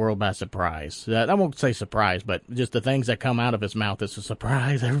took the world by surprise. I won't say surprise, but just the things that come out of his mouth is a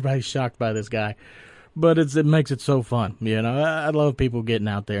surprise. Everybody's shocked by this guy, but it makes it so fun. I love people getting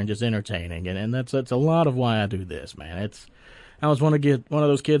out there and just entertaining, and that's a lot of why I do this, man. I was one of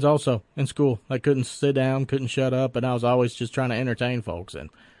those kids also in school. I couldn't sit down, couldn't shut up, and I was always just trying to entertain folks. And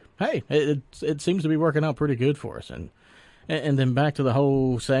hey, it seems to be working out pretty good for us. And then back to the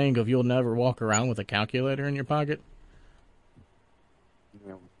whole saying of you'll never walk around with a calculator in your pocket.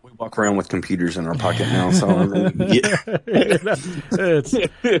 We walk around with computers in our pocket now, so I mean, yeah. It's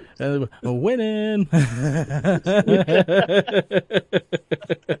winning.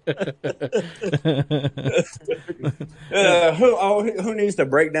 Who needs to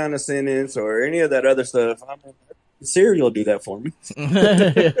break down a sentence or any of that other stuff? I mean, Siri will do that for me.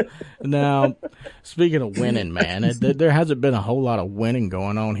 Now, speaking of winning, man, there hasn't been a whole lot of winning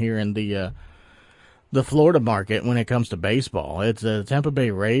going on here in the Florida market when it comes to baseball. It's the Tampa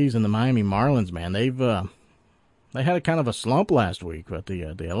Bay Rays and the Miami Marlins, man. They had a kind of a slump last week, but the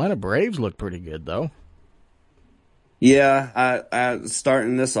Atlanta Braves look pretty good, though. Yeah, I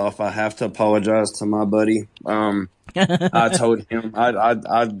starting this off, I have to apologize to my buddy. I told him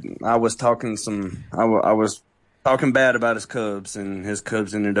I was talking I was talking bad about his Cubs, and his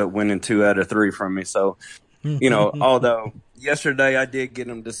Cubs ended up winning 2 out of 3 from me. So, although yesterday I did get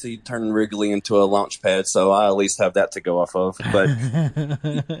him to turn Wrigley into a launch pad, so I at least have that to go off of. But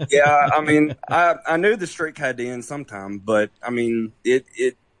yeah, I mean, I knew the streak had to end sometime, but I mean,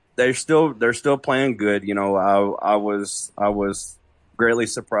 they're still playing good. I was greatly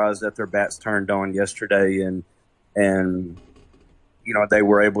surprised that their bats turned on yesterday, and they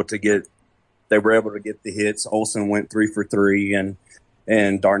were able to get the hits. Olsen went 3 for 3,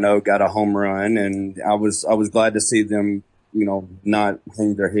 and d'Arnaud got a home run, and I was glad to see them, not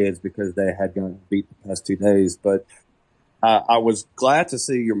hang their heads because they had gotten beat the past 2 days. But I was glad to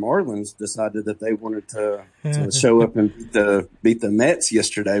see your Marlins decided that they wanted to show up and beat the Mets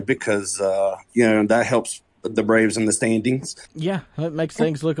yesterday because that helps the Braves in the standings. Yeah, that makes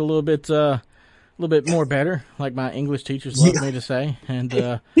things look a little bit more better, like my English teachers love me to say, and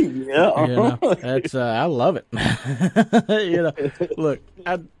that's I love it. Look,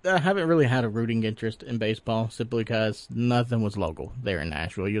 I haven't really had a rooting interest in baseball simply because nothing was local there in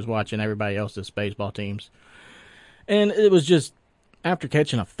Nashville. You was watching everybody else's baseball teams, and it was just after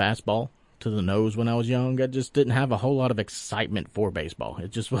catching a fastball to the nose when I was young, I just didn't have a whole lot of excitement for baseball. It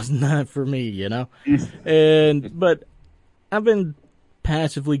just was not for me, but I've been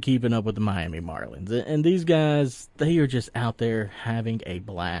passively keeping up with the Miami Marlins. And these guys, they are just out there having a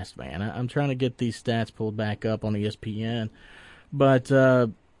blast, man. I'm trying to get these stats pulled back up on ESPN. But,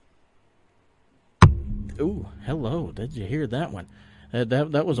 ooh, hello. Did you hear that one?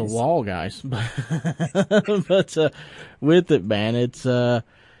 That was a wall, guys. But with it, man, it's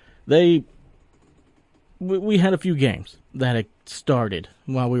we had a few games that had started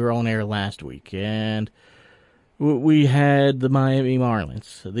while we were on air last week, and we had the Miami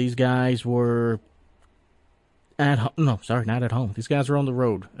Marlins. These guys were at home. No, sorry, not at home. These guys were on the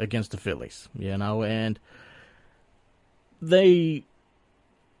road against the Phillies, and they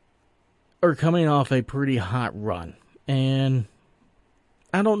are coming off a pretty hot run. And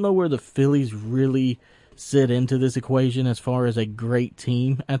I don't know where the Phillies really sit into this equation as far as a great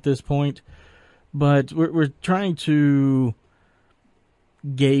team at this point. But we're trying to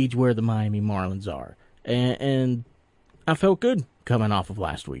gauge where the Miami Marlins are. And I felt good coming off of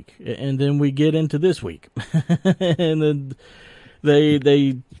last week. And then we get into this week. And then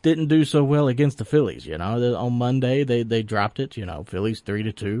they didn't do so well against the Phillies. On Monday they dropped it. Phillies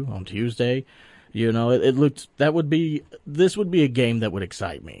 3-2 on Tuesday. It looked this would be a game that would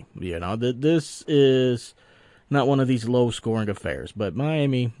excite me. This is not one of these low scoring affairs. But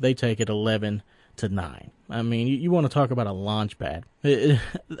Miami, they take it 11-9. I mean, you want to talk about a launch pad.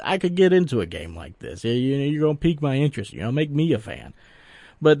 I could get into a game like this. You're going to pique my interest. Make me a fan.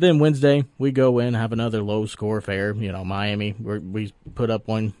 But then Wednesday, we go in, have another low-score affair. Miami, we put up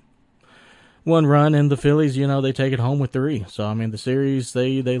one run, and the Phillies, they take it home with 3. So, I mean, the series,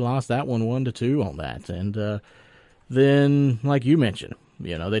 they lost that one 1-2 on that. And then, like you mentioned,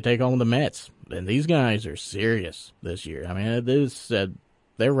 they take on the Mets. And these guys are serious this year. I mean,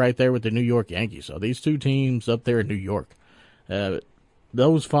 they're right there with the New York Yankees. So these two teams up there in New York,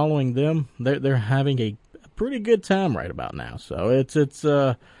 those following them, they're having a pretty good time right about now. So it's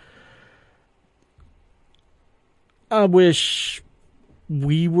I wish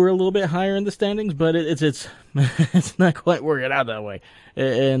we were a little bit higher in the standings, but it's not quite working out that way.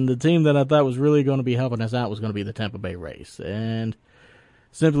 And the team that I thought was really going to be helping us out was going to be the Tampa Bay Rays. And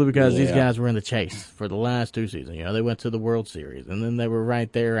simply because these guys were in the chase for the last 2 seasons. They went to the World Series, and then they were right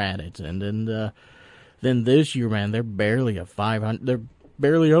there at it. And then this year, man, they're barely a 500. They're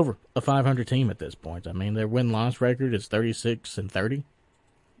barely over a 500 team at this point. I mean, their win-loss record is 36-30.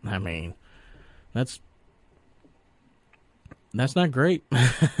 I mean, that's not great.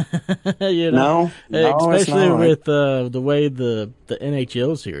 No, especially with the way the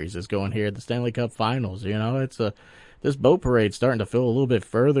NHL series is going here, the Stanley Cup Finals. This boat parade's starting to feel a little bit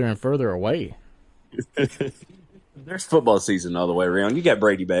further and further away. There's football season all the way around. You got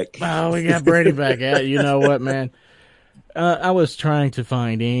Brady back. Oh, we got Brady back. You know what, man? I was trying to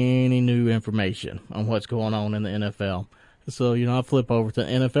find any new information on what's going on in the NFL. So, I flip over to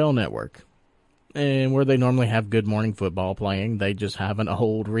NFL Network. And where they normally have Good Morning Football playing, they just have an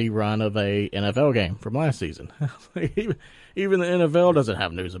old rerun of a NFL game from last season. Even the NFL doesn't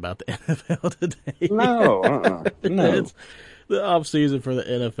have news about the NFL today. No. The off season for the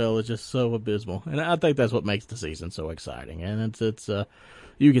NFL is just so abysmal, and I think that's what makes the season so exciting. And it's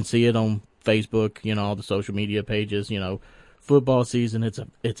you can see it on Facebook, all the social media pages. Football season,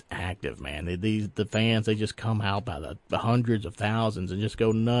 it's active, man. The fans, they just come out by the hundreds of thousands and just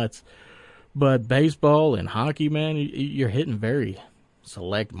go nuts. But baseball and hockey, man, you're hitting very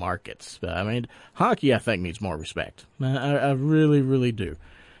select markets. I mean, hockey, I think, needs more respect. I really, really do.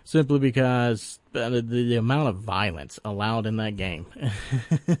 Simply because the amount of violence allowed in that game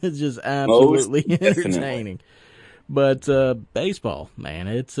is just absolutely entertaining. But baseball, man,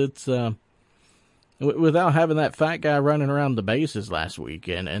 it's without having that fat guy running around the bases last week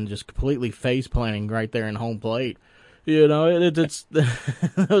and just completely face planting right there in home plate. It's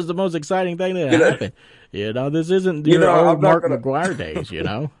that was the most exciting thing that happened. This isn't your old Mark McGwire days.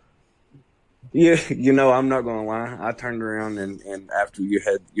 Yeah, I'm not gonna lie. I turned around and after you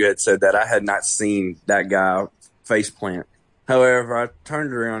had said that, I had not seen that guy face plant. However, I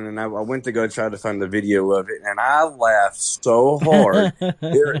turned around and I went to go try to find the video of it, and I laughed so hard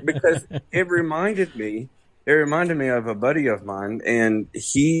because it reminded me of a buddy of mine, and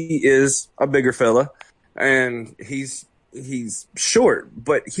he is a bigger fella. And he's short,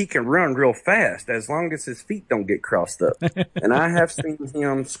 but he can run real fast as long as his feet don't get crossed up. And I have seen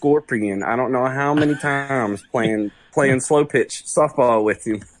him scorpion, I don't know how many times, playing slow pitch softball with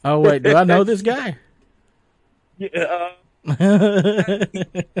him. Oh, wait, do I know this guy? Yeah.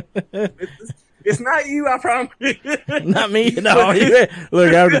 It's not you, I promise. Not me. No.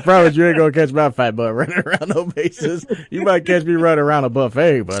 Look, I promise you ain't gonna catch my fat butt running around no bases. You might catch me running around a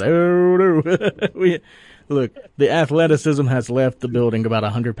buffet, but oh no. Look, the athleticism has left the building about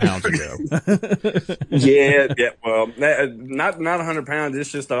 100 pounds ago. Yeah. Well, not 100 pounds.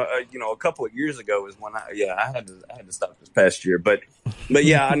 It's just a couple of years ago is when I had to stop this past year. But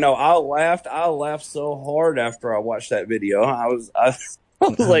yeah, I know. I laughed so hard after I watched that video. I was like,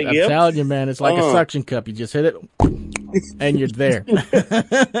 I'm telling you, man, it's like a suction cup. You just hit it, and you're there.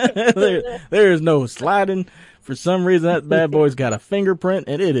 There is no sliding. For some reason, that bad boy's got a fingerprint,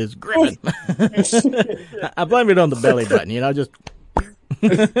 and it is gripping. I blame it on the belly button, just.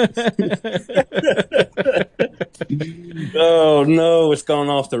 Oh no, it's gone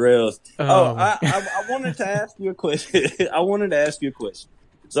off the rails. I wanted to ask you a question.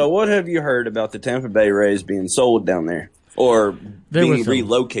 So, what have you heard about the Tampa Bay Rays being sold down there or being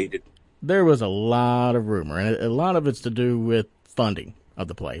relocated? there was a lot of rumor, and a lot of it's to do with funding of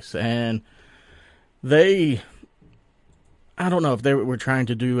the place. And I don't know if they were trying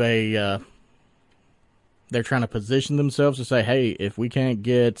to do they're trying to position themselves to say, hey, if we can't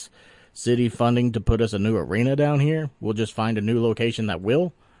get city funding to put us a new arena down here, we'll just find a new location that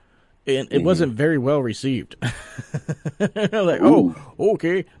will. And it wasn't very well received. Like, oh,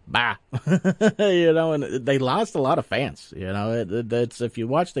 okay, bye. And they lost a lot of fans. That's if you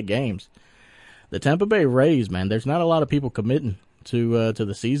watch the games, the Tampa Bay Rays, man, there's not a lot of people committing to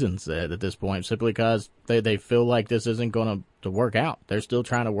the seasons at this point, simply because they feel like this isn't going to work out. They're still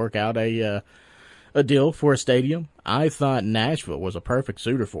trying to work out a deal for a stadium. I thought Nashville was a perfect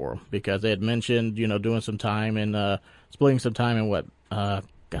suitor for them because they had mentioned, doing some time in splitting some time in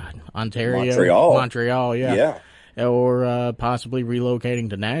Ontario, Montreal, yeah. Or possibly relocating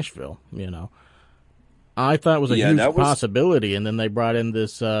to Nashville. I thought it was a huge possibility, and then they brought in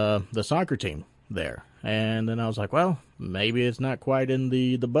this the soccer team there, and then I was like, well, maybe it's not quite in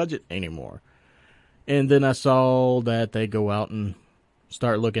the budget anymore. And then I saw that they go out and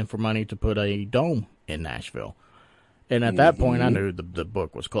start looking for money to put a dome in Nashville. And at that point, I knew the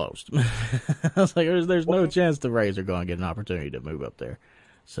book was closed. I was like, there's no chance the Rays are going to get an opportunity to move up there.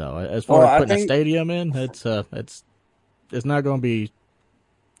 So as far as putting a stadium in, it's not going to be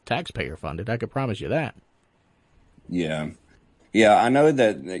taxpayer funded. I could promise you that. Yeah. Yeah, I know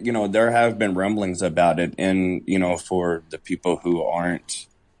that, there have been rumblings about it. And, for the people who aren't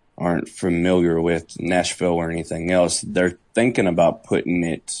familiar with Nashville or anything else, they're thinking about putting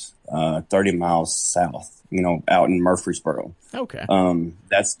it 30 miles south, out in Murfreesboro. Okay.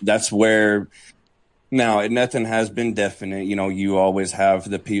 That's where now nothing has been definite. You always have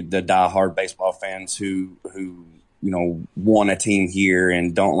the diehard baseball fans who want a team here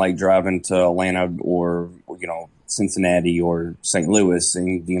and don't like driving to Atlanta or Cincinnati or St. Louis,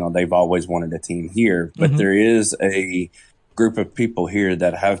 and they've always wanted a team here. But there is a group of people here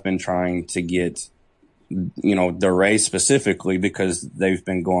that have been trying to get the Rays specifically because they've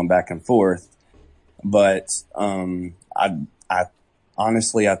been going back and forth. But I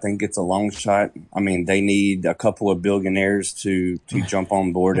honestly, I think it's a long shot. I mean, they need a couple of billionaires to jump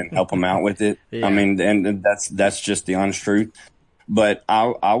on board and help them out with it. Yeah. I mean, and that's just the honest truth. But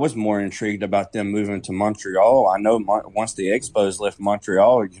I was more intrigued about them moving to Montreal. I know once the Expos left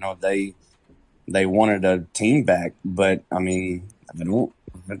Montreal, they wanted a team back. But I mean,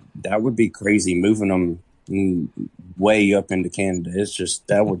 that would be crazy moving them way up into Canada.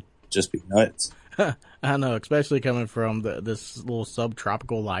 That would just be nuts. I know, especially coming from this little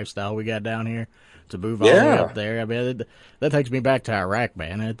subtropical lifestyle we got down here to move all the way up there. I mean, that takes me back to Iraq,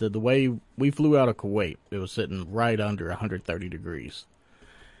 man. The way we flew out of Kuwait, it was sitting right under 130 degrees.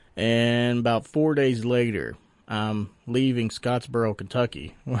 And about 4 days later, I'm leaving Scottsboro,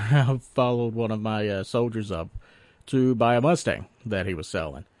 Kentucky, where I followed one of my soldiers up to buy a Mustang that he was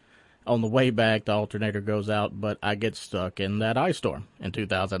selling. On the way back, the alternator goes out, but I get stuck in that ice storm in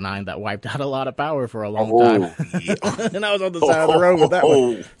 2009 that wiped out a lot of power for a long time. Yeah. And I was on the side of the road with that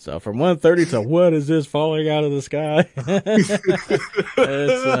one. So from 130 to what is this falling out of the sky?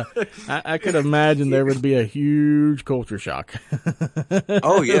 I could imagine there would be a huge culture shock.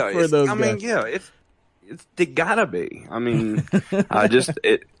 Oh, yeah. It gotta be. I mean,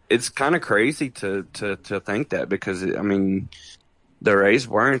 it's kind of crazy to think that because, the Rays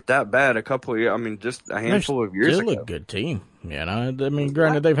weren't that bad a couple of years. just a handful of years ago. They're still a good team,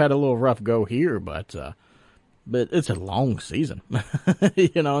 granted they've had a little rough go here, but it's a long season,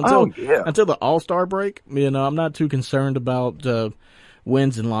 until the All-Star break. I'm not too concerned about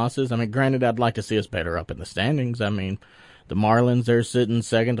wins and losses. Granted, I'd like to see us better up in the standings. The Marlins are sitting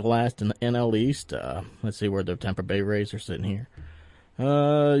second to last in the NL East. Let's see where the Tampa Bay Rays are sitting here.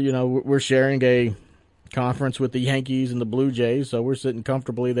 We're sharing a conference with the Yankees and the Blue Jays, so we're sitting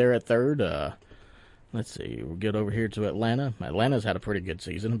comfortably there at third. Let's see, we'll get over here to Atlanta. Atlanta's had a pretty good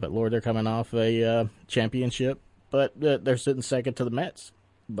season, but Lord, they're coming off a championship, but they're sitting second to the Mets.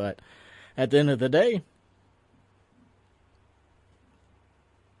 But at the end of the day,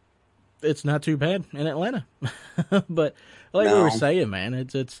 it's not too bad in Atlanta. But like we were saying, man,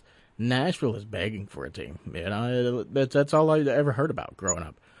 it's Nashville is begging for a team. That's all I ever heard about growing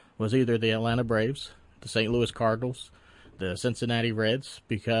up was either the Atlanta Braves, the St. Louis Cardinals, the Cincinnati Reds,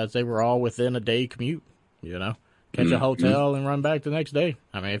 because they were all within a day commute, catch a hotel and run back the next day.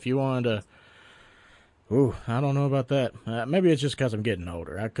 If you wanted to, I don't know about that. Maybe it's just because I'm getting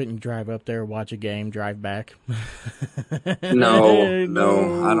older. I couldn't drive up there, watch a game, drive back. No, I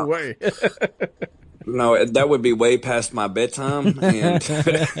don't. Way. No, that would be way past my bedtime. And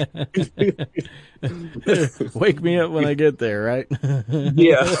wake me up when I get there, right?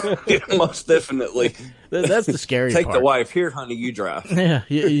 yeah, most definitely. That's the scary Take part. the wife. Here, honey, you drive. Yeah,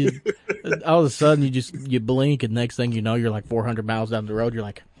 all of a sudden you blink, and next thing you know, you're like 400 miles down the road. You're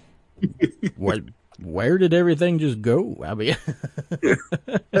like, where did everything just go? I mean,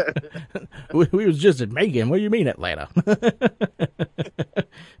 we was just at Macon. What do you mean, Atlanta?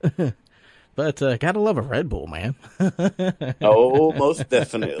 But gotta love a Red Bull, man. Oh, most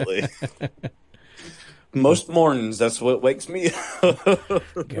definitely. Most mornings, that's what wakes me up.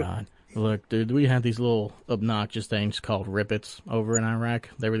 God. Look, dude, we had these little obnoxious things called Rippets over in Iraq.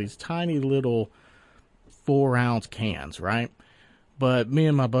 They were these tiny little 4-ounce cans, right? But me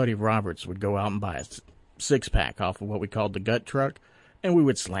and my buddy Roberts would go out and buy a 6-pack off of what we called the gut truck, and we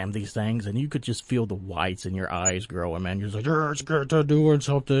would slam these things, and you could just feel the whites in your eyes growing, man. You're just like, it's good to doing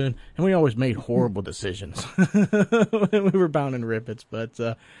something. And we always made horrible decisions when we were pounding Rippets, but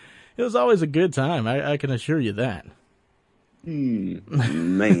it was always a good time. I can assure you that.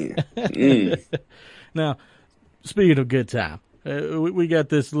 Man. Now, speaking of good time, we got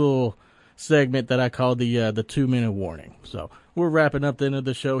this little segment that I call the 2-minute warning. So we're wrapping up the end of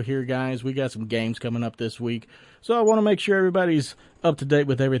the show here, guys. We got some games coming up this week, so I want to make sure everybody's up to date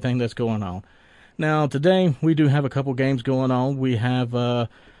with everything that's going on. Now, today we do have a couple games going on. We have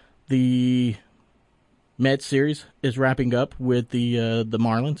the Mets series is wrapping up with the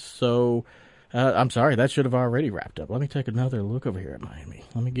Marlins. So I'm sorry, that should have already wrapped up. Let me take another look over here at Miami.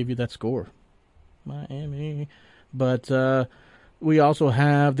 Let me give you that score. Miami. But we also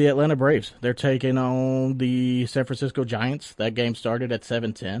have the Atlanta Braves. They're taking on the San Francisco Giants. That game started at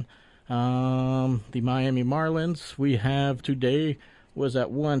 7:10. The Miami Marlins we have today was at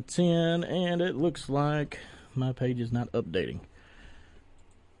 1:10, and it looks like my page is not updating.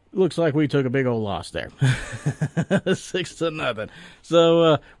 Looks like we took a big old loss there. 6-0.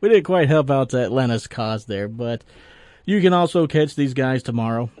 So we didn't quite help out Atlanta's cause there, but you can also catch these guys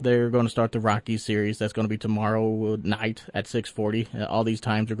tomorrow. They're going to start the Rockies series. That's going to be tomorrow night at 6:40. All these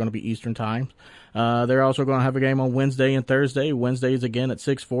times are going to be Eastern times. They're also going to have a game on Wednesday and Thursday. Wednesday is again at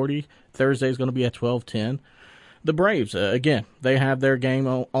 6:40. Thursday is going to be at 12:10. The Braves, again, they have their game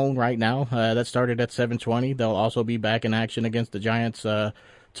on right now. That started at 7:20. They'll also be back in action against the Giants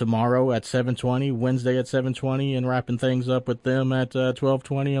tomorrow at 7:20, Wednesday at 7:20, and wrapping things up with them at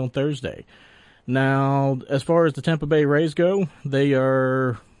 12:20 on Thursday. Now, as far as the Tampa Bay Rays go, they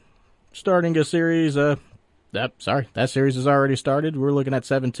are starting a series. That series has already started. We're looking at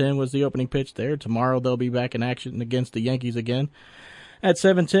 7:10 was the opening pitch there. Tomorrow they'll be back in action against the Yankees again at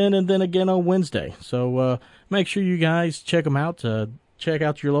 7:10, and then again on Wednesday. So make sure you guys check them out. Check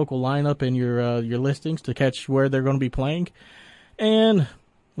out your local lineup and your listings to catch where they're going to be playing. And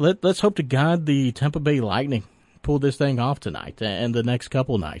let's hope to God the Tampa Bay Lightning pull this thing off tonight and the next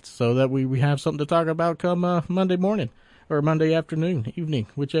couple nights, so that we have something to talk about come Monday morning or Monday afternoon, evening,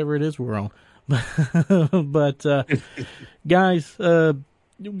 whichever it is we're on. But guys,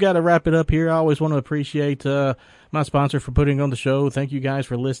 you got to wrap it up here. I always want to appreciate my sponsor for putting on the show. Thank you guys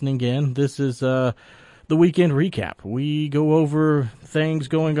for listening in. This is the weekend recap. We go over things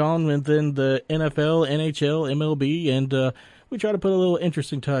going on within the NFL, NHL, MLB, and we try to put a little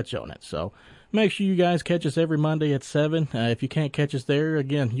interesting touch on it. So make sure you guys catch us every Monday at 7. If you can't catch us there,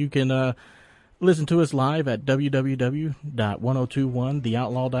 again, you can listen to us live at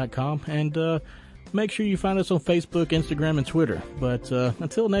www.1021theoutlaw.com, and make sure you find us on Facebook, Instagram, and Twitter. But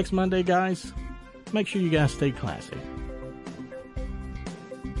until next Monday, guys, make sure you guys stay classy.